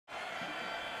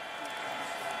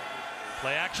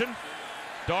Play action.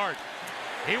 Dart.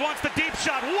 He wants the deep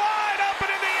shot. Wide open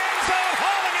in the end zone.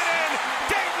 Hauling it in.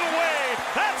 Dayton Wade.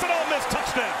 That's an Ole Miss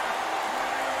touchdown.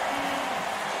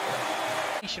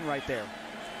 Right there.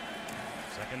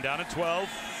 Second down and 12.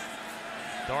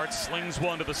 Dart slings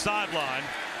one to the sideline.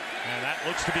 And that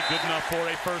looks to be good enough for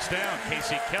a first down.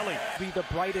 Casey Kelly. Be the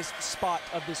brightest spot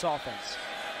of this offense.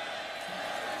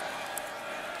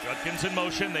 Judkins in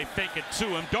motion. They fake it to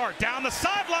him. Dart down the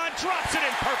sideline. Drops it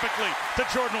in perfectly to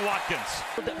Jordan Watkins.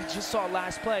 That we just saw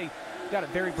last play. Got a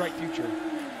very bright future.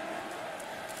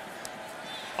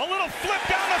 A little flip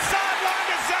down the sideline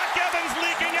to Zach Evans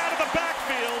leaking out of the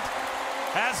backfield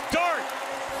as Dart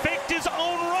faked his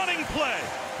own running play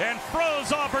and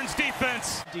froze Auburn's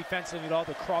defense. Defensively at all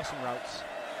the crossing routes.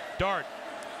 Dart,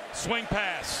 swing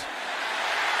pass.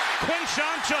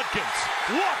 Quinshon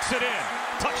Judkins walks it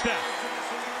in. Touchdown.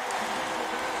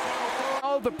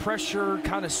 All the pressure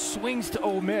kind of swings to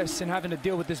Ole Miss and having to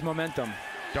deal with this momentum.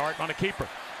 Dart on a keeper.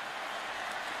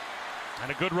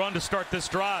 And a good run to start this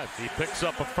drive. He picks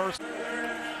up a first.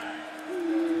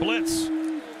 Blitz.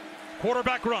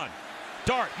 Quarterback run.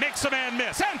 Dart makes a man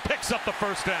miss and picks up the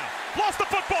first down. Lost the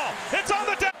football. It's on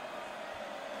the down.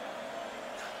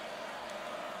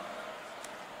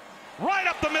 Right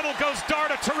up the middle goes Dart,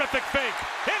 a terrific fake.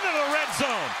 Into the red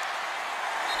zone.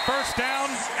 First down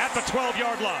at the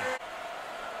 12-yard line.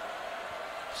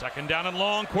 Second down and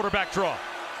long, quarterback draw.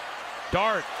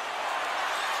 Dart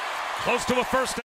close to a first down.